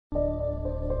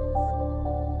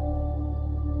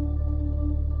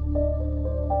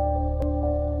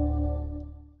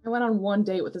on one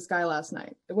date with this guy last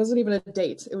night. It wasn't even a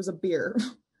date. It was a beer.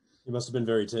 He must have been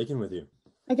very taken with you.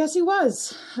 I guess he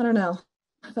was. I don't know.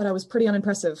 I thought I was pretty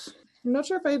unimpressive. I'm not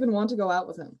sure if I even want to go out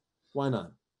with him. Why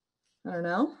not? I don't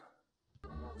know.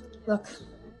 Look,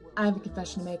 I have a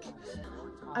confession to make.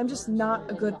 I'm just not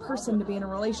a good person to be in a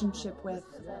relationship with.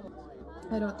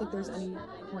 I don't think there's any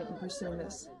point in pursuing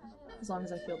this, as long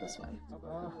as I feel this way.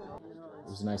 It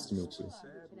was nice to meet you.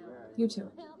 You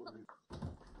too.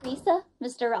 Lisa,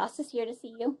 Mr. Ross is here to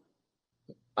see you.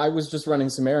 I was just running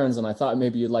some errands and I thought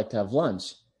maybe you'd like to have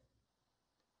lunch.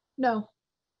 No.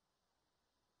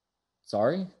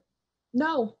 Sorry?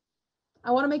 No. I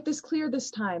want to make this clear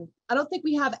this time. I don't think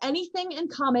we have anything in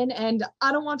common, and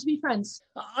I don't want to be friends.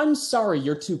 I'm sorry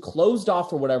you're too closed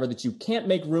off or whatever that you can't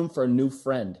make room for a new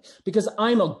friend, because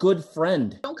I'm a good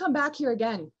friend. Don't come back here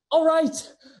again. All right.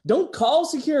 Don't call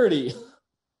security.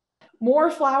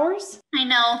 More flowers? I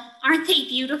know. Aren't they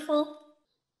beautiful?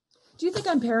 Do you think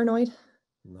I'm paranoid?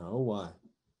 No, why?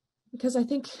 Because I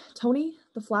think Tony,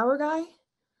 the flower guy,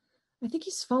 I think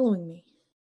he's following me.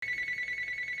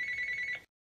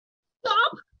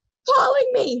 Stop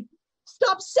calling me!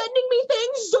 Stop sending me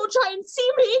things! Don't try and see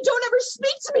me! Don't ever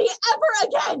speak to me ever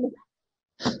again!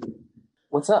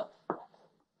 What's up?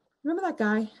 Remember that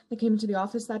guy that came into the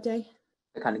office that day?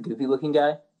 The kind of goofy looking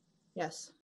guy?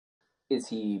 Yes. Is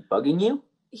he bugging you?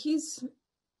 He's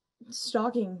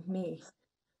stalking me.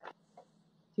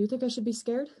 Do you think I should be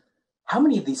scared? How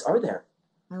many of these are there?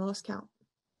 I lost count.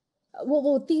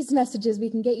 Well, with these messages, we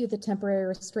can get you the temporary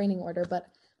restraining order, but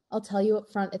I'll tell you up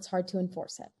front, it's hard to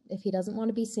enforce it. If he doesn't want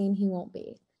to be seen, he won't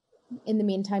be. In the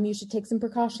meantime, you should take some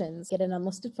precautions. Get an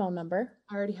unlisted phone number.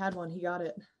 I already had one. He got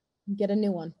it. Get a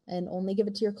new one, and only give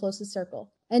it to your closest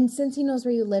circle. And since he knows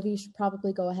where you live, you should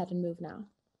probably go ahead and move now.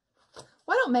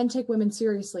 Why don't men take women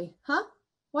seriously, huh?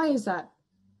 Why is that?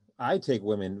 I take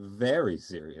women very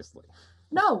seriously.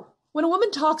 No. When a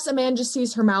woman talks, a man just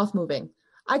sees her mouth moving.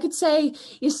 I could say,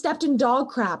 you stepped in dog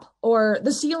crap, or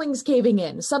the ceiling's caving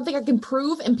in, something I can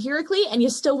prove empirically, and you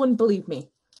still wouldn't believe me.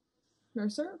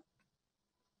 Mercer?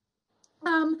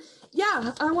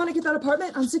 Yeah, I want to get that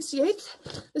apartment on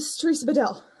 68th. This is Teresa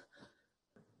Bedell.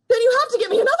 Then you have to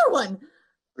get me another one!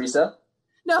 Teresa?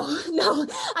 No,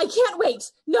 I can't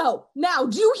wait. No, now,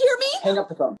 do you hear me? Hang up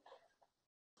the phone.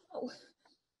 Oh.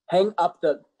 Hang up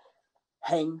the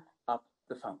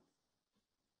phone.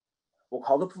 We'll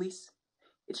call the police.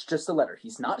 It's just a letter.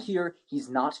 He's not here. He's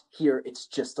not here. It's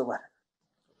just a letter.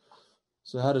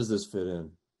 So how does this fit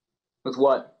in? With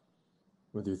what?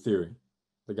 With your theory?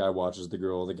 The guy watches the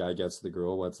girl, the guy gets the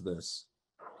girl. What's this?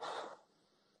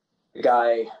 The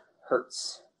guy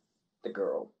hurts the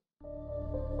girl.